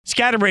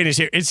Scatterbrain is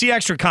here. It's the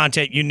extra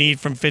content you need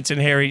from Fitz and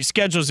Harry.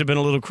 Schedules have been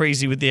a little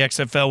crazy with the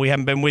XFL. We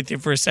haven't been with you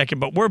for a second,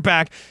 but we're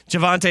back.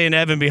 Javante and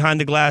Evan behind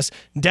the glass.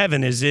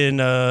 Devin is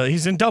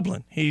he's in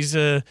Dublin. He's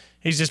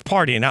just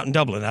partying out in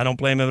Dublin. I don't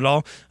blame him at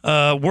all.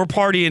 We're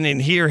partying in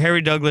here.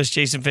 Harry Douglas,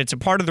 Jason Fitz.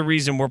 And part of the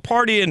reason we're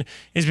partying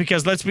is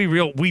because, let's be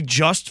real, we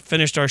just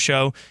finished our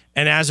show,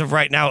 and as of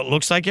right now, it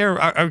looks like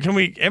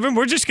Evan,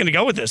 we're just going to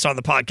go with this on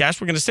the podcast.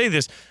 We're going to say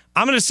this.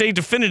 I'm going to say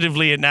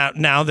definitively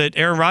now that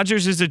Aaron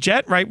Rodgers is a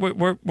Jet, right? We're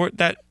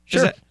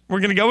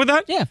going to go with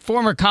that? Yeah,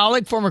 former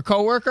colleague, former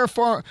coworker,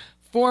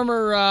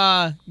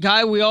 former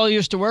guy we all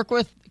used to work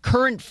with,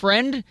 current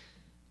friend,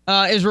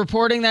 is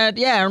reporting that,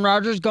 Aaron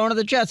Rodgers is going to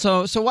the Jets.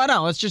 So why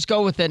not? Let's just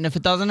go with it. And if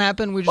it doesn't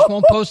happen, we just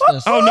won't post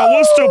this. Oh, no,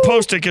 we'll still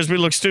post it because we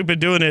look stupid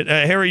doing it.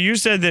 Harry, you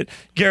said that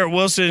Garrett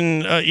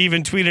Wilson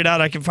even tweeted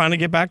out, I can finally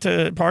get back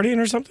to partying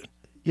or something?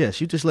 Yes,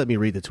 you just let me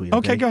read the tweet.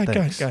 Okay, go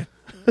ahead.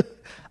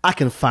 I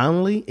can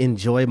finally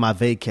enjoy my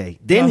vacay.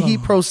 Then he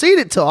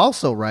proceeded to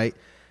also write,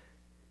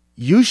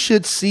 you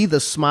should see the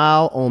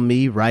smile on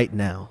me right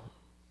now.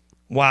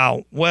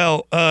 Wow.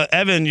 Well,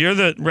 Evan, you're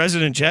the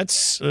resident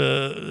Jets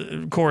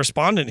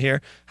correspondent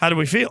here. How do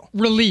we feel?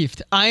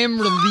 Relieved. I am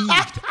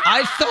relieved.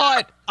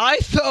 I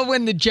thought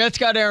when the Jets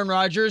got Aaron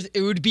Rodgers, it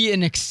would be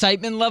an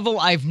excitement level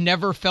I've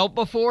never felt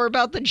before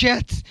about the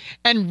Jets.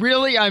 And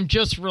really, I'm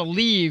just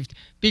relieved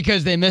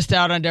because they missed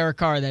out on Derek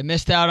Carr. They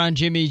missed out on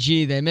Jimmy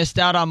G. They missed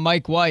out on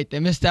Mike White.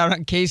 They missed out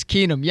on Case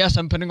Keenum. Yes,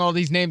 I'm putting all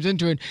these names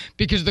into it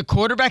because the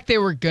quarterback they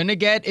were going to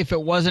get, if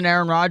it wasn't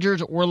Aaron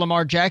Rodgers or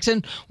Lamar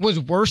Jackson, was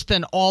worse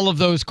than all of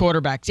those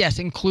quarterbacks. Yes,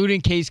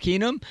 including Case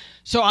Keenum.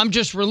 So I'm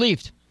just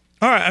relieved.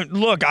 All right.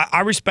 Look,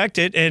 I respect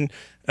it. And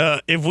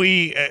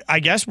I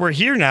guess we're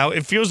here now.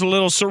 It feels a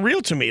little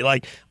surreal to me.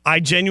 Like, I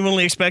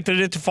genuinely expected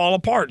it to fall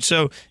apart.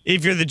 So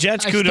if you're the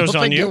Jets, kudos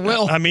on you.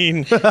 I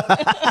mean,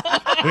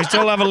 we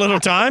still have a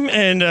little time,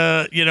 and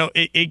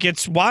it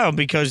gets wild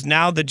because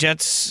now the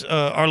Jets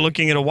are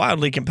looking at a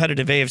wildly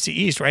competitive AFC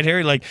East, right,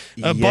 Harry? Like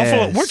yes.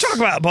 Buffalo, we're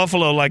talking about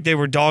Buffalo like they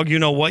were dog. You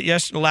know what?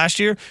 Last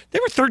year they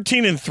were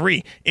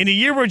 13-3. In a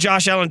year where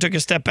Josh Allen took a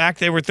step back,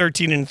 they were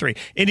 13-3.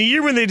 In a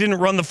year when they didn't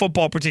run the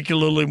football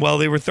particularly well,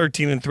 they were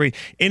 13-3.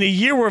 In a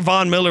year where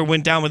Von Miller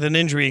went down with an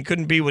injury and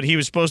couldn't be what he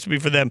was supposed to be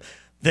for them,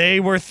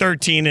 they were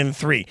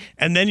 13-3.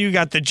 And then you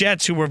got the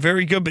Jets, who were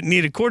very good but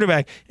need a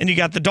quarterback, and you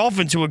got the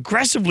Dolphins, who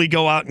aggressively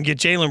go out and get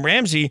Jalen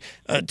Ramsey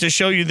to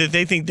show you that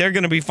they think they're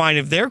going to be fine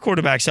if their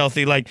quarterback's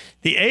healthy. Like,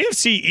 the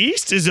AFC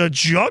East is a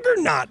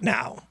juggernaut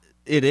now.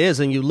 It is,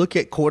 and you look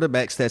at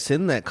quarterbacks that's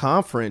in that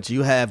conference.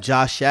 You have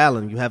Josh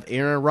Allen, you have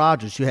Aaron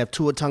Rodgers, you have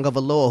Tua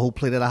Tagovailoa, who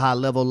played at a high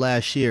level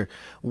last year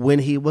when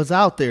he was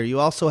out there. You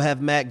also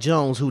have Mac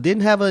Jones, who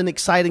didn't have an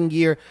exciting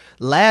year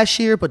last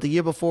year, but the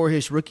year before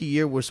his rookie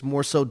year was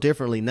more so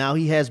differently. Now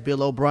he has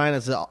Bill O'Brien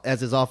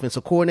as his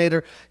offensive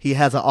coordinator. He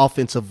has an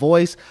offensive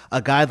voice,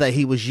 a guy that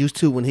he was used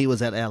to when he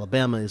was at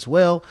Alabama as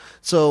well.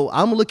 So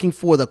I'm looking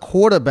for the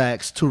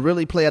quarterbacks to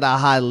really play at a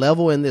high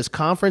level in this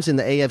conference in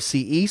the AFC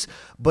East,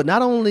 but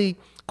not only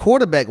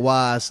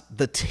quarterback-wise,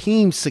 the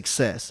team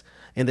success.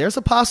 And there's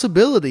a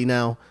possibility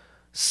now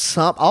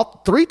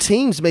all three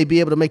teams may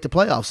be able to make the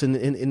playoffs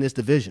in this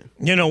division.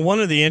 You know,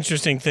 one of the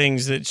interesting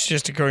things that's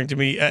just occurring to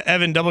me,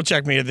 Evan,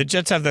 double-check me, the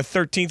Jets have the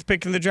 13th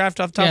pick in the draft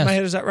off the top of my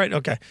head. Is that right?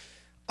 Okay.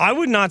 I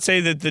would not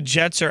say that the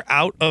Jets are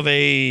out of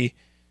a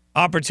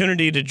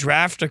opportunity to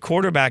draft a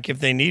quarterback if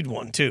they need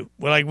one, too.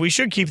 Well, like, we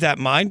should keep that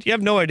in mind. You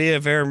have no idea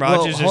if Aaron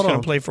Rodgers is going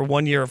to play for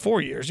 1 year or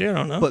 4 years. You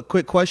don't know. But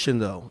quick question,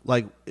 though.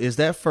 Like, is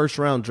that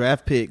first-round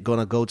draft pick going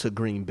to go to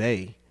Green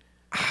Bay?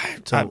 I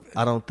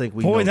don't think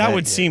we know that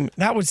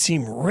would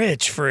seem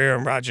rich for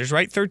Aaron Rodgers,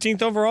 right?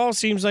 13th overall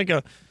seems like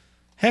a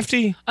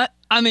hefty.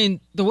 I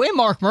mean, the way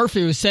Mark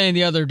Murphy was saying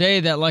the other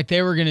day that, like,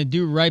 they were going to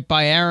do right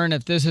by Aaron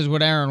if this is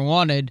what Aaron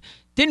wanted,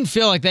 didn't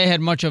feel like they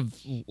had much of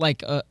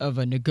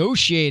a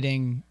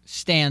negotiating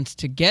stance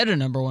to get a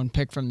number one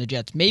pick from the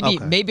Jets.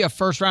 Maybe a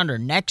first rounder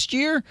next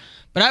year,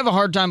 but I have a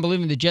hard time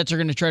believing the Jets are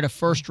going to trade a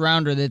first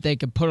rounder that they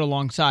could put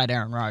alongside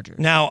Aaron Rodgers.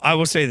 Now, I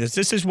will say this.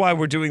 This is why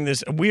we're doing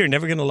this. We are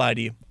never going to lie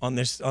to you on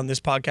this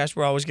podcast.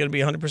 We're always going to be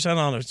 100%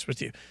 honest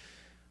with you.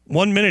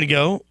 1 minute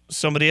ago,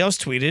 somebody else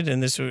tweeted,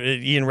 and this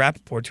Ian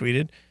Rappaport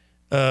tweeted,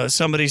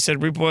 somebody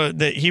said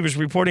that he was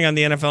reporting on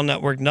the NFL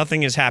Network,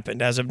 nothing has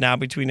happened as of now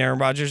between Aaron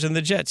Rodgers and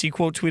the Jets. He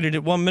quote tweeted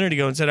it 1 minute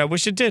ago and said, I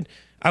wish it did.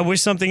 I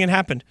wish something had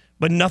happened,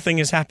 but nothing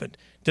has happened.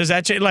 Does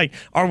that change? Like,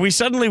 are we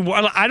suddenly,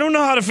 I don't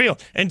know how to feel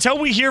until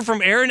we hear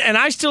from Aaron. And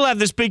I still have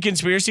this big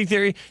conspiracy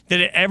theory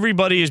that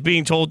everybody is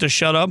being told to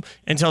shut up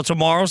until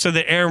tomorrow so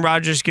that Aaron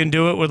Rodgers can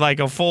do it with like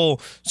a full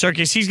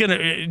circus. He's going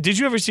to, did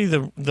you ever see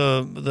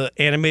the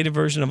animated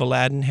version of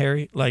Aladdin,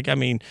 Harry? Like, I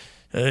mean,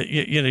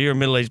 you're a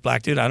middle-aged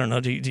black dude. I don't know.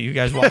 Do you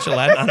guys watch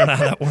Aladdin? I don't know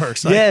how that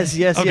works. Like,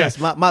 yes.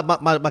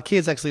 My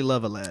kids actually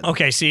love Aladdin.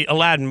 Okay, see,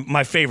 Aladdin,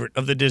 my favorite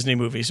of the Disney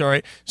movies, all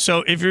right?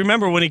 So if you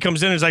remember when he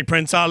comes in, it's like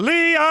Prince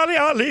Ali, Ali,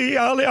 Ali,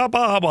 Ali,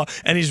 Ababa,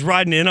 and he's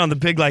riding in on the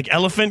big, like,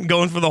 elephant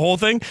going for the whole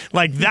thing.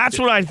 Like, that's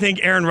what I think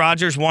Aaron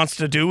Rodgers wants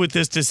to do with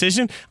this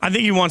decision. I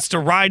think he wants to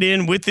ride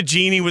in with the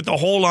genie, with the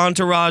whole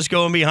entourage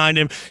going behind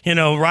him,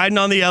 riding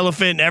on the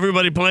elephant, and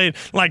everybody playing,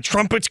 like,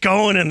 trumpets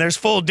going, and there's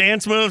full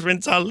dance moves.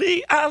 Prince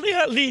Ali, Ali,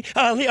 Ali,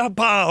 Ali,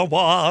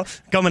 Ababa,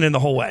 coming in the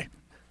whole way.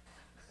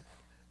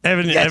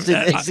 Evan, I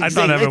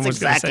thought Evan was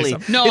going to say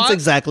something. No, it's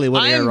exactly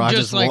what Aaron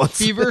Rodgers wants. I'm just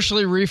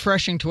feverishly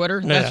refreshing Twitter.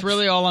 That's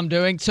really all I'm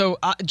doing. So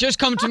just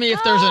come to me if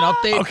there's an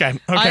update. Okay,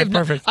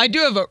 perfect. I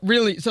do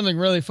have something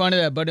really funny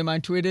that a buddy of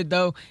mine tweeted,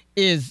 though,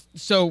 is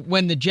so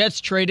when the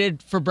Jets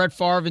traded for Brett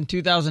Favre in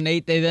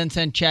 2008, they then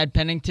sent Chad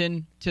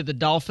Pennington to the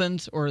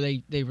Dolphins, or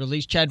they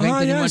released Chad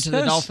Pennington and went to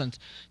the Dolphins.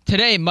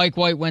 Today, Mike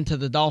White went to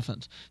the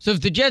Dolphins. So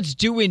if the Jets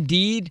do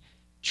indeed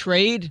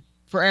trade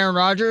for Aaron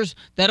Rodgers,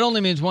 that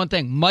only means one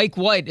thing. Mike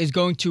White is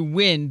going to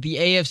win the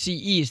AFC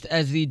East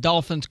as the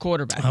Dolphins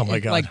quarterback. Oh, my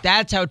God. Like,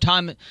 that's how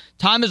time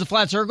is a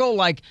flat circle.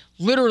 Like,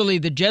 literally,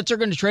 the Jets are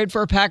going to trade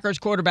for a Packers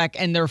quarterback,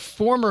 and their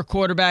former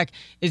quarterback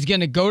is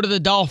going to go to the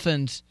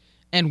Dolphins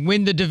and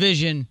win the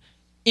division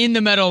in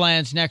the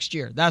Meadowlands next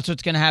year. That's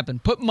what's going to happen.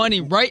 Put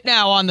money right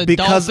now on the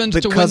Dolphins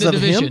to win the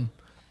division. Him?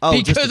 Oh,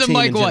 because of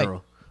Mike White.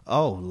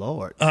 Oh,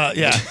 Lord.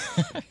 Yeah.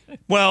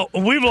 Well,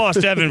 we've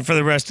lost Evan for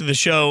the rest of the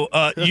show.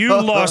 You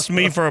lost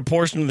me for a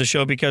portion of the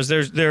show because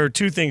there are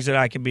two things that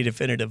I can be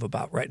definitive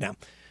about right now.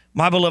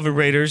 My beloved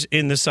Raiders,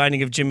 in the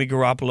signing of Jimmy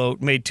Garoppolo,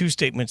 made two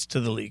statements to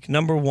the league.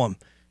 Number one,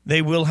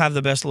 they will have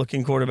the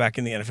best-looking quarterback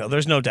in the NFL.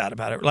 There's no doubt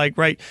about it. Like,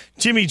 right,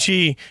 Jimmy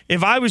G,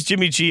 if I was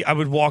Jimmy G, I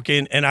would walk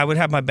in and I would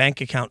have my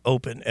bank account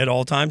open at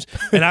all times,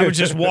 and I would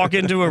just walk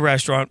into a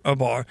restaurant, a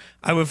bar.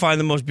 I would find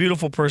the most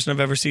beautiful person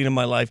I've ever seen in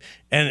my life,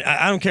 and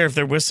I don't care if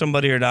they're with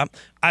somebody or not.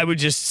 I would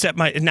just set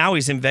my – now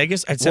he's in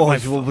Vegas. I'd set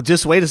well,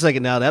 just wait a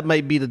second now. That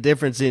might be the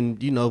difference in,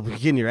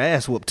 getting your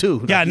ass whooped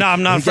too. Yeah, no,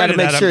 I'm not afraid of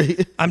that. Sure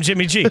I'm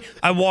Jimmy G.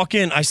 I walk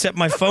in, I set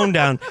my phone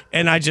down,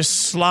 and I just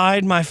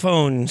slide my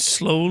phone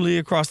slowly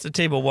across the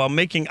table while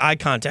making eye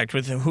contact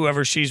with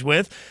whoever she's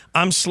with.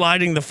 I'm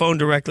sliding the phone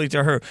directly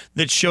to her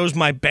that shows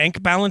my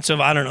bank balance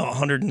of, I don't know,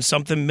 $100 and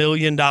something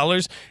million.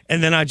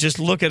 And then I just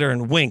look at her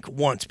and wink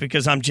once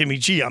because I'm Jimmy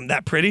G. I'm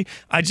that pretty.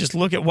 I just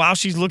look at, while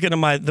she's looking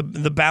at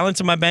the balance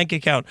of my bank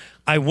account,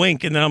 I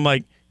wink, and then I'm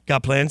like,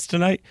 got plans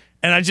tonight?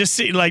 And I just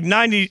see like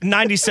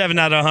 97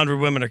 out of 100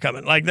 women are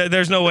coming. Like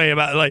there's no way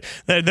about it. Like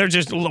they're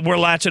just, we're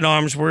latching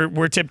arms.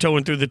 We're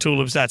tiptoeing through the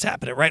tulips. That's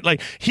happening, right?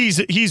 Like he's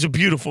a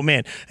beautiful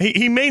man.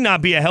 He may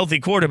not be a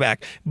healthy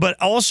quarterback,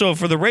 but also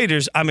for the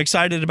Raiders, I'm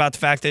excited about the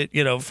fact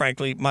that,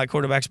 frankly, my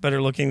quarterback's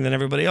better looking than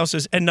everybody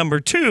else's. And number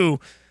two,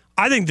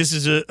 I think this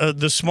is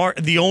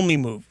the only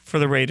move for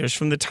the Raiders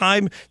from the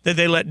time that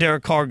they let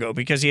Derek Carr go,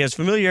 because he has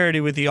familiarity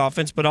with the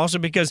offense, but also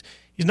because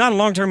he's not a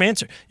long-term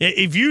answer.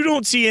 If you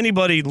don't see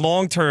anybody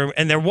long-term,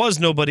 and there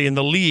was nobody in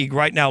the league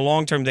right now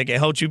long-term that can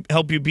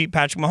help you beat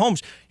Patrick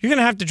Mahomes, you're going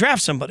to have to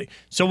draft somebody.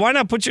 So why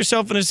not put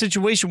yourself in a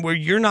situation where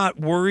you're not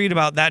worried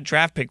about that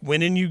draft pick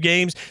winning you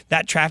games,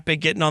 that draft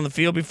pick getting on the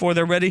field before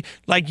they're ready?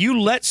 Like,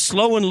 you let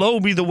slow and low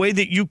be the way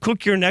that you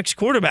cook your next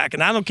quarterback.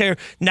 And I don't care.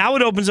 Now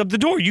it opens up the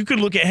door. You could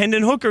look at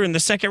Hendon Hooker in the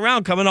second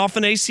round coming off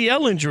an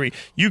ACL injury.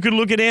 You could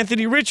look at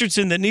Anthony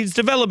Richardson that needs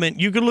development.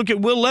 You could look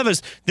at Will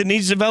Levis that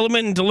needs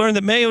development and to learn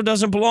that mayo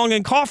doesn't belong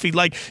in coffee.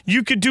 Like,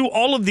 you could do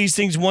all of these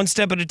things one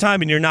step at a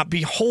time, and you're not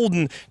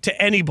beholden to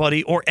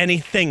anybody or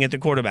anything at the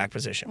quarterback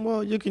position.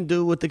 Well, you can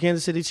do what the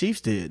Kansas City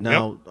Chiefs did.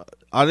 Now,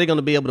 Are they going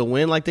to be able to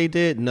win like they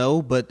did?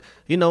 No, but,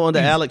 under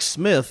Alex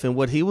Smith and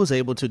what he was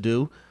able to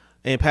do,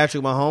 and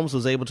Patrick Mahomes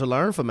was able to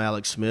learn from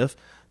Alex Smith,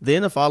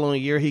 then the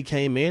following year he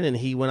came in and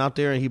he went out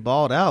there and he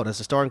balled out as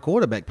a starting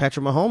quarterback,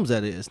 Patrick Mahomes,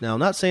 that is. Now, I'm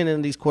not saying any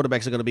of these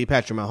quarterbacks are going to be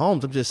Patrick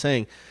Mahomes. I'm just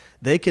saying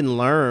they can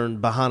learn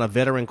behind a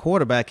veteran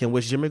quarterback, in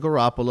which Jimmy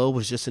Garoppolo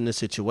was just in this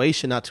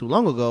situation not too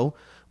long ago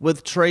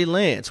with Trey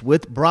Lance,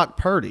 with Brock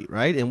Purdy,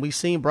 right? And we've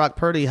seen Brock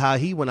Purdy, how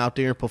he went out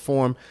there and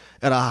performed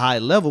at a high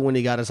level when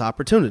he got his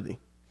opportunity.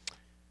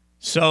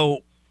 So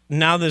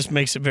now this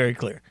makes it very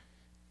clear.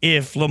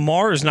 If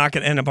Lamar is not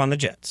going to end up on the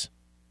Jets,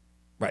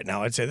 right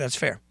now I'd say that's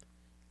fair.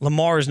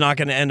 Lamar is not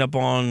going to end up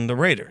on the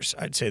Raiders,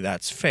 I'd say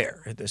that's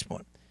fair at this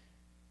point.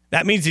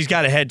 That means he's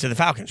got to head to the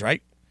Falcons,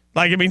 right?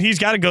 He's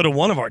got to go to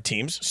one of our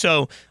teams.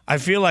 So I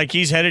feel like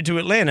he's headed to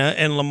Atlanta,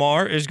 and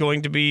Lamar is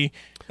going to be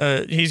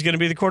he's going to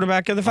be the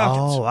quarterback of the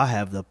Falcons. Oh, I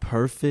have the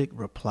perfect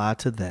reply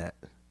to that.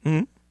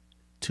 Mm-hmm.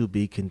 To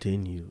be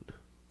continued.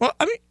 Well,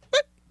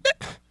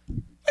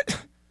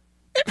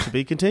 to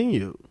be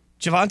continued.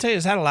 Javante,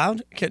 is that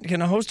allowed?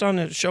 Can a host on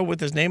a show with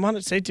his name on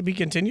it say to be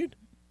continued?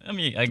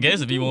 I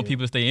guess if you want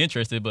people to stay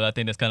interested, but I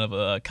think that's kind of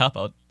a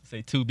cop-out to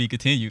say to be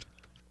continued.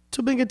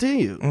 To be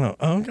continued. Oh,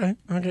 okay.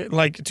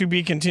 Like to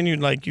be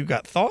continued, like you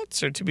got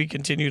thoughts, or to be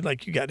continued,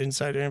 like you got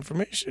insider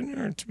information,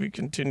 or to be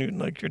continued,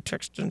 like you're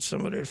texting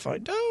somebody to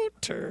find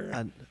out, or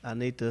I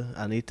need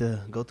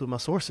to go through my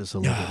sources a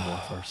little bit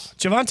more first.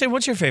 Javante,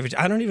 what's your favorite?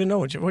 I don't even know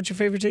what's your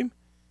favorite team.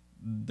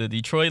 The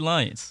Detroit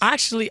Lions.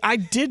 Actually, I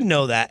did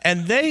know that,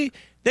 and they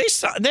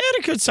had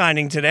a good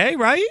signing today,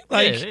 right?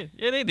 Like,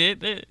 they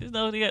did.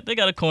 They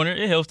got a corner.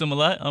 It helps them a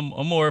lot.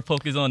 I'm more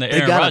focused on the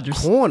Aaron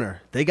Rodgers.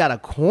 They got a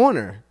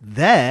corner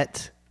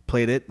that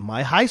played at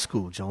my high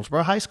school,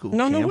 Jonesboro High School.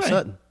 No Cam way.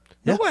 Sutton.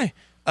 No way.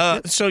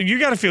 So you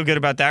got to feel good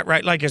about that,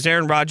 right? Like, is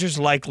Aaron Rodgers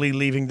likely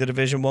leaving the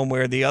division one way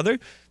or the other?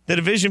 The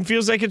division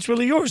feels like it's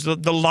really yours.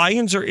 The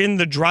Lions are in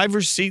the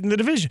driver's seat in the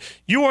division.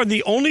 You are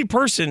the only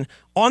person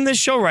on this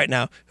show right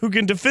now who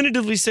can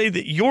definitively say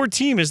that your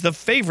team is the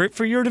favorite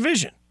for your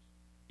division.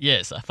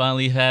 Yes, I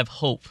finally have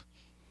hope.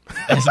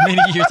 As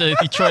many years as a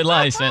Detroit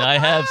Lions fan, I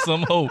have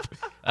some hope.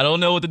 I don't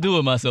know what to do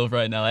with myself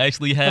right now. I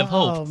actually have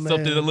hope,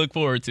 something to look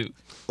forward to.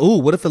 Ooh,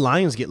 what if the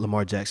Lions get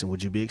Lamar Jackson?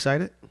 Would you be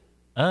excited?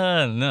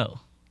 No.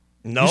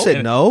 No? You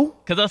said no?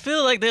 Because I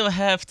feel like they'll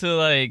have to,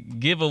 like,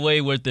 give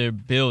away what they're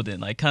building,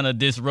 like, kind of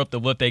disrupt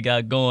what they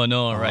got going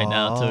on right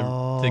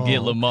now to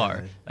get Lamar.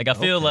 Okay. Like, I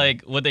feel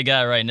like what they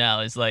got right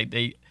now is, like,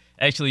 they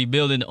actually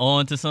building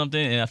on to something,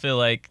 and I feel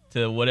like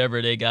to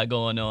whatever they got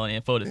going on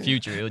and for the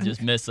future, it'll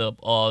just mess up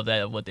all of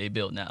that of what they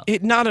built now.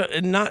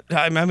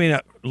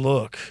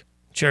 Look,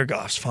 Jared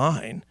Goff's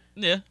fine.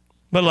 Yeah.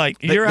 But, like,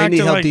 they need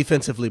help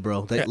defensively,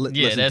 bro. Listen,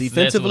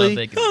 defensively,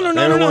 that's no.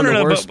 they're one of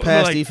the worst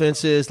pass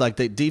defenses. Like,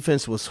 the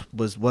defense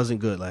wasn't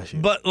good last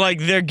year. But, like,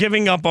 they're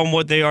giving up on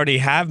what they already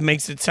have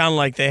makes it sound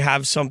like they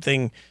have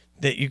something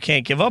that you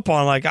can't give up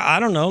on. Like,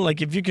 I don't know.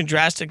 Like, if you can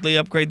drastically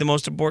upgrade the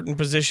most important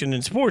position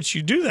in sports,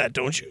 you do that,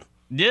 don't you?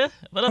 Yeah,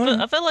 but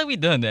I felt like we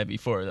done that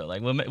before, though.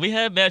 Like, when we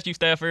had Matthew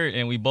Stafford,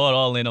 and we bought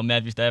all in on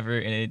Matthew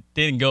Stafford, and it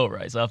didn't go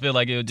right. So I feel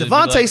like it would just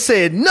Devontae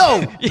said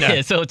no.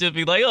 Yeah, so it'd just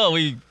be like, oh,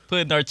 we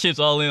putting our chips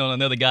all in on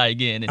another guy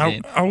again,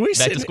 and then are we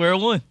back to square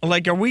one.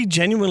 Like, are we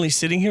genuinely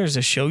sitting here as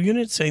a show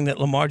unit saying that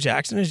Lamar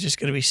Jackson is just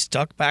going to be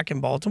stuck back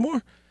in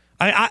Baltimore?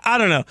 I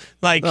don't know.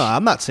 Like, no,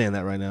 I'm not saying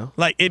that right now.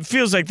 Like, it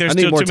feels like there's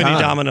still too many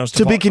dominoes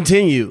to be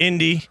continued.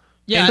 Indy.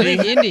 Yeah, I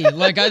think Indy.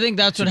 Like, I think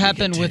that's what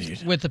happened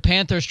with the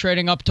Panthers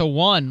trading up to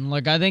 1.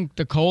 Like, I think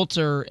the Colts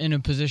are in a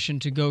position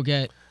to go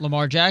get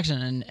Lamar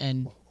Jackson,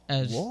 and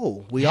as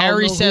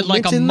Harry said,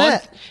 like a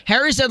month.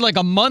 Harry said like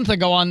a month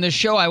ago on this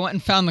show. I went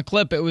and found the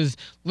clip. It was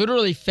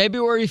literally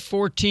February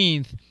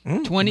 14th,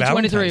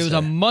 2023. It was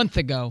a month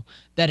ago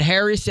that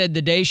Harry said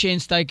the day Shane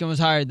Steichen was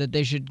hired that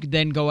they should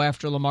then go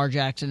after Lamar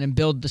Jackson and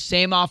build the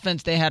same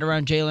offense they had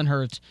around Jalen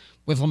Hurts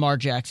with Lamar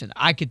Jackson.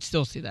 I could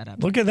still see that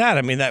happen. Look at that.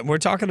 I mean, that we're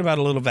talking about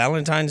a little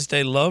Valentine's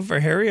Day love for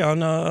Harry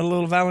on a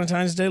little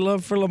Valentine's Day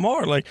love for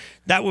Lamar. Like,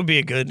 that would be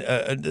a good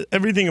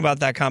everything about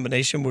that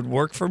combination would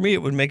work for me.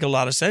 It would make a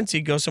lot of sense.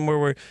 He'd go somewhere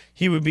where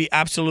he would be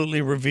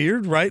absolutely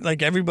revered, right?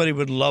 Like, everybody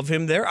would love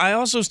him there. I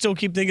also still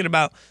keep thinking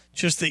about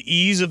just the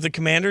ease of the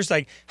Commanders.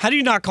 Like, how do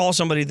you not call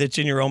somebody that's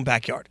in your own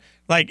backyard?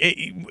 Like,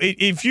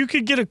 if you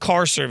could get a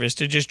car service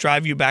to just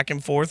drive you back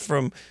and forth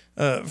from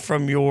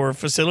your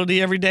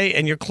facility every day,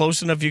 and you're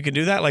close enough you can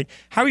do that, like,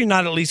 how are you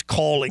not at least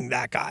calling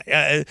that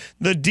guy?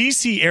 The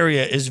D.C.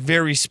 area is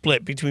very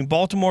split between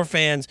Baltimore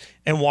fans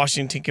and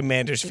Washington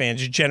Commanders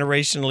fans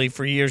generationally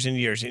for years and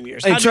years and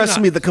years. And trust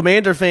me, the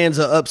Commander fans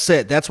are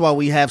upset. That's why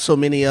we have so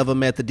many of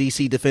them at the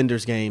D.C.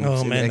 Defenders games.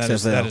 Oh, man, that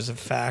is a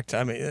fact.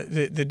 I mean,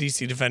 the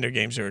D.C. Defender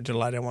games are a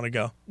delight. I want to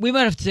go. We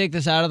might have to take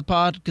this out of the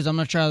pod because I'm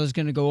not sure how this is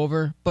going to go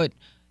over, but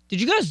did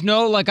you guys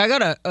know, like, I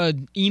got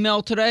an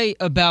email today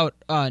about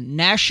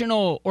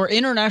National or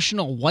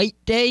International White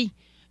Day,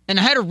 and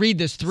I had to read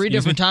this three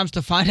different times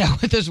to find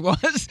out what this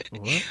was.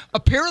 What?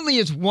 Apparently,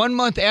 it's 1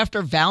 month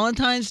after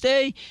Valentine's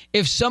Day.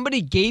 If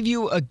somebody gave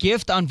you a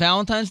gift on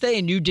Valentine's Day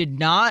and you did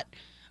not,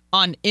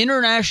 on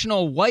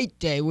International White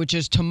Day, which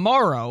is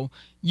tomorrow,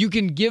 you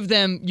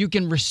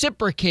can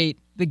reciprocate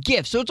the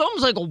gift. So it's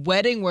almost like a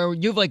wedding where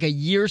you have like a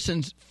year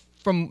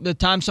from the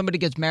time somebody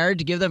gets married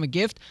to give them a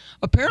gift.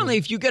 Apparently,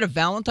 if you get a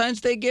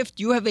Valentine's Day gift,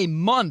 you have a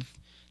month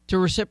to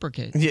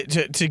reciprocate. Yeah,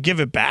 to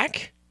give it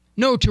back?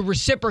 No, to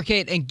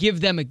reciprocate and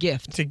give them a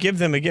gift. To give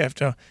them a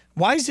gift.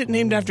 Why is it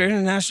named after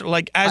international?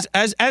 Like, as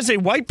a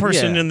white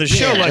person in the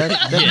show, when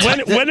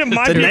have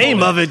my the people,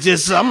 name of it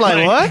just? I'm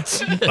like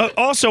what?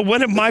 Also,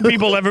 when have my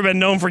people ever been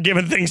known for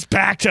giving things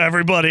back to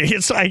everybody?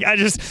 It's like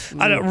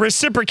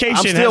reciprocation.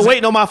 I'm still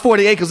waiting on my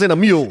 40 acres and a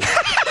mule.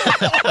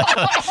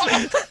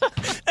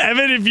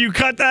 Evan, if you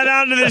cut that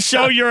out of this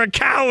show, you're a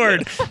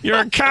coward. You're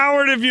a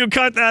coward if you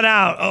cut that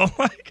out. Oh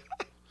my God.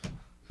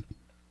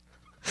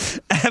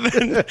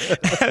 Evan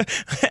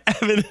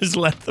has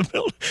left the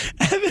building.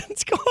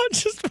 Evan's gone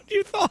just when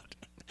you thought.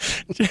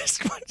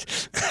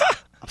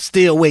 I'm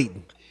still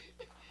waiting.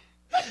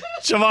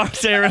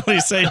 Javante really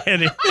say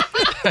anything.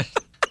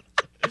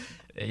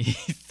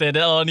 He said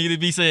that all needed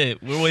to be said.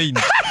 We're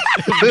waiting.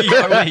 We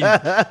are waiting.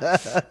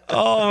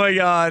 Oh my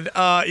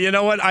God! You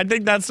know what? I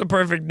think that's the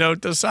perfect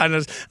note to sign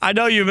us. I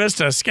know you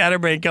missed us.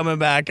 Scatterbrain coming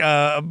back.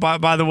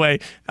 By the way,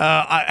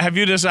 have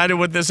you decided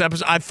what this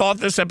episode? I thought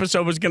this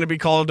episode was going to be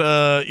called,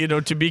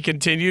 to be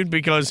continued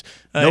because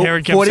Nope,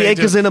 Harry kept 40 saying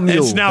acres and a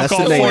mule. It's now That's the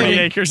called name. 40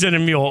 acres and a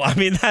mule. I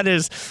mean, that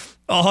is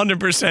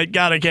 100%.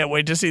 God, I can't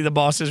wait to see the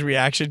boss's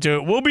reaction to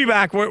it. We'll be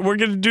back. We're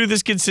going to do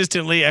this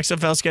consistently.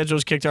 XFL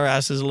schedules kicked our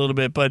asses a little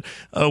bit, but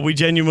we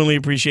genuinely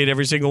appreciate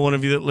every single one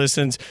of you that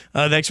listens.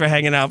 Thanks for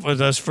hanging out with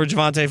us. For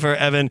Javante, for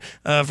Evan,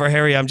 for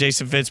Harry, I'm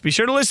Jason Fitz. Be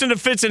sure to listen to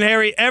Fitz and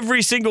Harry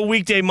every single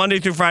weekday, Monday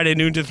through Friday,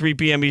 noon to 3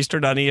 p.m.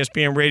 Eastern on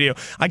ESPN Radio.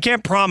 I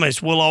can't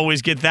promise we'll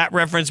always get that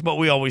reference, but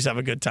we always have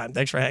a good time.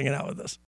 Thanks for hanging out with us.